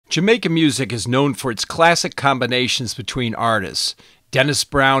Jamaican music is known for its classic combinations between artists. Dennis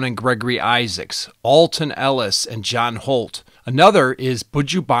Brown and Gregory Isaacs, Alton Ellis and John Holt. Another is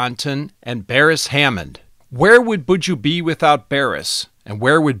Buju Banton and Beres Hammond. Where would Buju be without Beres? And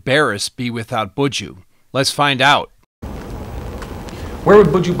where would Beres be without Buju? Let's find out. Where would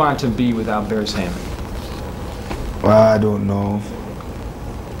Buju Banton be without Beres Hammond? Well, I don't know.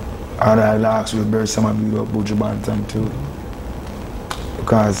 I'd ask with Beres Hammond be without Buju Banton too.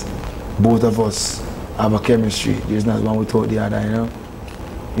 Because both of us have a chemistry. There's not one without the other, you know?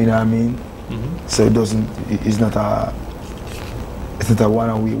 You know what I mean? Mm-hmm. So it's not a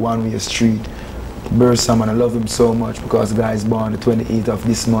one-way street. Beres Hammond, I love him so much because the guy is born the 28th of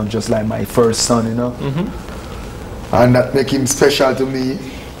this month, just like my first son, you know? Mm-hmm. And that makes him special to me.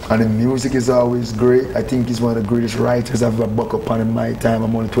 And the music is always great. I think he's one of the greatest writers I've ever bucked up on in my time.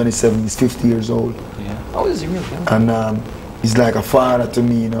 I'm only 27, he's 50 years old. Yeah. Oh, is he really? And he's like a father to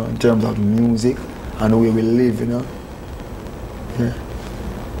me, you know, in terms of music and the way we live, you know? Yeah.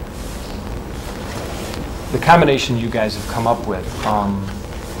 The combination you guys have come up with,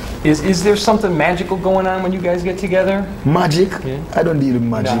 is there something magical going on when you guys get together? Magic? Yeah. I don't deal with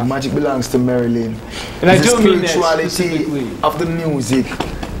magic. No. Magic belongs to Marilyn. And it's I do mean that spirituality of the music.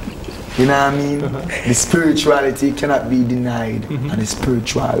 You know what I mean? The spirituality cannot be denied. And the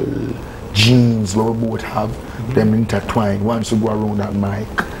spiritual genes what we both have, them intertwined once we go around that mic.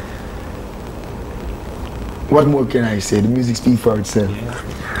 What more can I say? The music speaks for itself.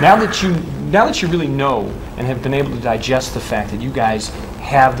 Yeah. Now that you really know and have been able to digest the fact that you guys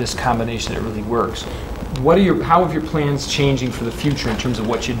have this combination that really works, how have your plans changing for the future in terms of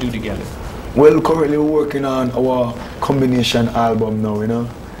what you do together? Well, currently we're working on our combination album now, you know,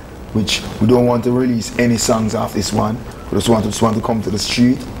 which we don't want to release any songs off this one. We just want to come to the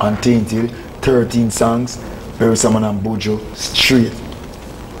street untainted. 13 songs, Beres Hammond and Buju, straight.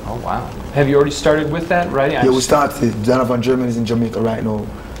 Oh wow! Have you already started with that, right? Yeah, we started. Jonathan German is in Jamaica right now,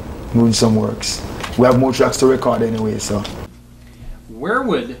 doing some works. We have more tracks to record anyway, so. Where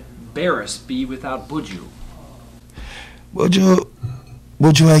would Beres be without Buju?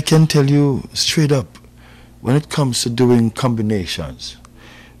 Buju, I can tell you straight up, when it comes to doing combinations,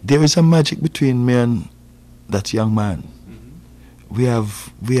 there is a magic between me and that young man. We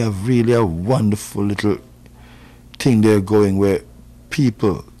have really a wonderful little thing there going where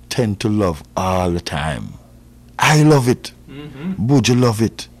people tend to love all the time. I love it. Buju love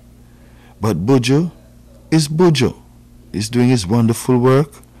it. But Buju is Buju. He's doing his wonderful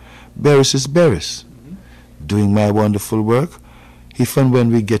work. Beres is Beres. Doing my wonderful work. If and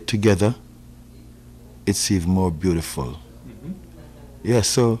when we get together, it's even more beautiful. Yeah,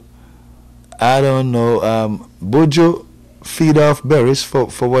 so I don't know. Buju feed off Beres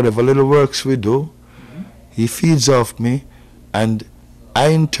for whatever little works we do. He feeds off me, and I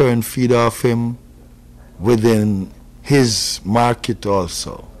in turn feed off him within his market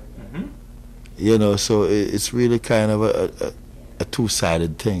also. You know, so it's really kind of a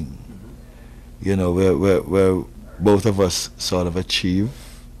two-sided thing. You know, where both of us sort of achieve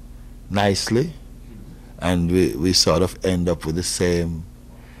nicely, and we sort of end up with the same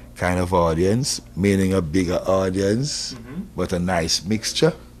kind of audience, meaning a bigger audience, but a nice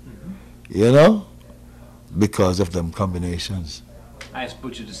mixture, you know, because of them combinations. I asked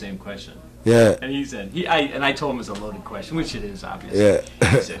Buju the same question. Yeah. And he said, I told him it's a loaded question, which it is, obviously. Yeah.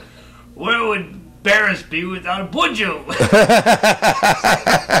 He said, where would Beres be without Buju?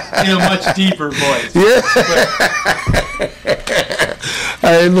 In a much deeper voice. Yeah.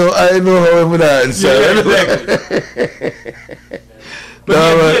 I know how I'm gonna answer. Yeah, exactly.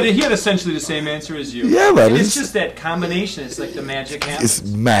 But he had essentially the same answer as you. Yeah, but it's just that combination. It's like the magic happens.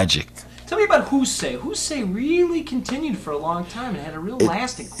 It's magic. Tell me about Hussein. Hussein really continued for a long time and had a real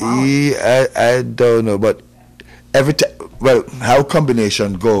lasting quality. I don't know, but every time, well, how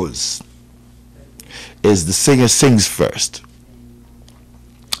combination goes is the singer sings first,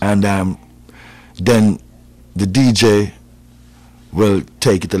 and then the DJ will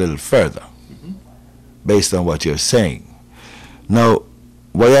take it a little further based on what you're saying. Now,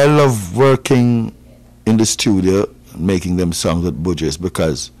 why I love working in the studio, making them songs with Buju is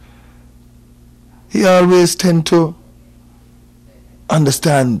because he always tend to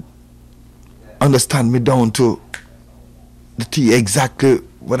understand me down to the T, exactly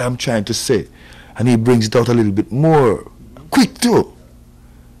what I'm trying to say. And he brings it out a little bit more quick too.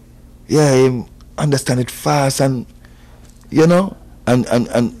 Yeah, he understand it fast, and you know,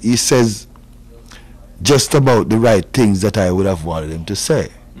 and he says just about the right things that I would have wanted him to say.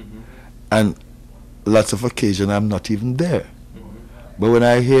 And lots of occasion I'm not even there. But when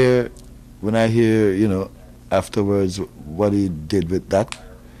I hear, you know, afterwards what he did with that,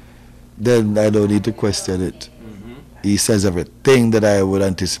 then I don't need to question it. He says everything that I would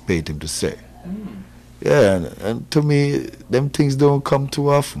anticipate him to say. Yeah, and to me, them things don't come too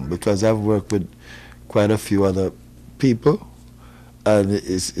often because I've worked with quite a few other people, and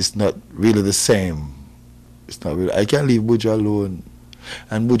it's not really the same. It's not really. I can't leave Buju alone,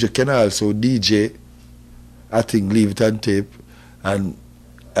 and Buju can also DJ. I think leave it on tape, and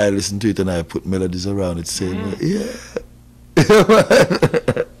I listen to it and I put melodies around it, saying, "Yeah."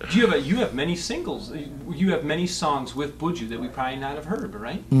 You have many singles. You have many songs with Buju that we probably not have heard,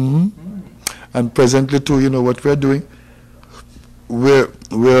 right? And presently too, you know what we're doing? We're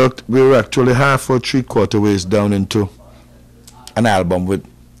actually half or 3/4 ways down into an album with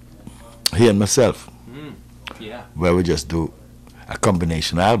he and myself. Yeah. Where we just do a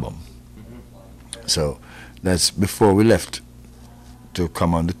combination album. So that's before we left to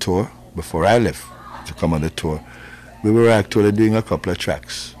come on the tour. Before I left to come on the tour, we were actually doing a couple of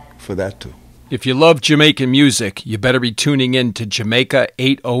tracks for that too. If you love Jamaican music, you better be tuning in to Jamaica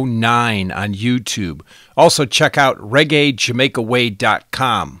 809 on YouTube. Also check out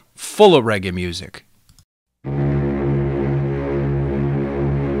reggaejamaicaway.com, full of reggae music.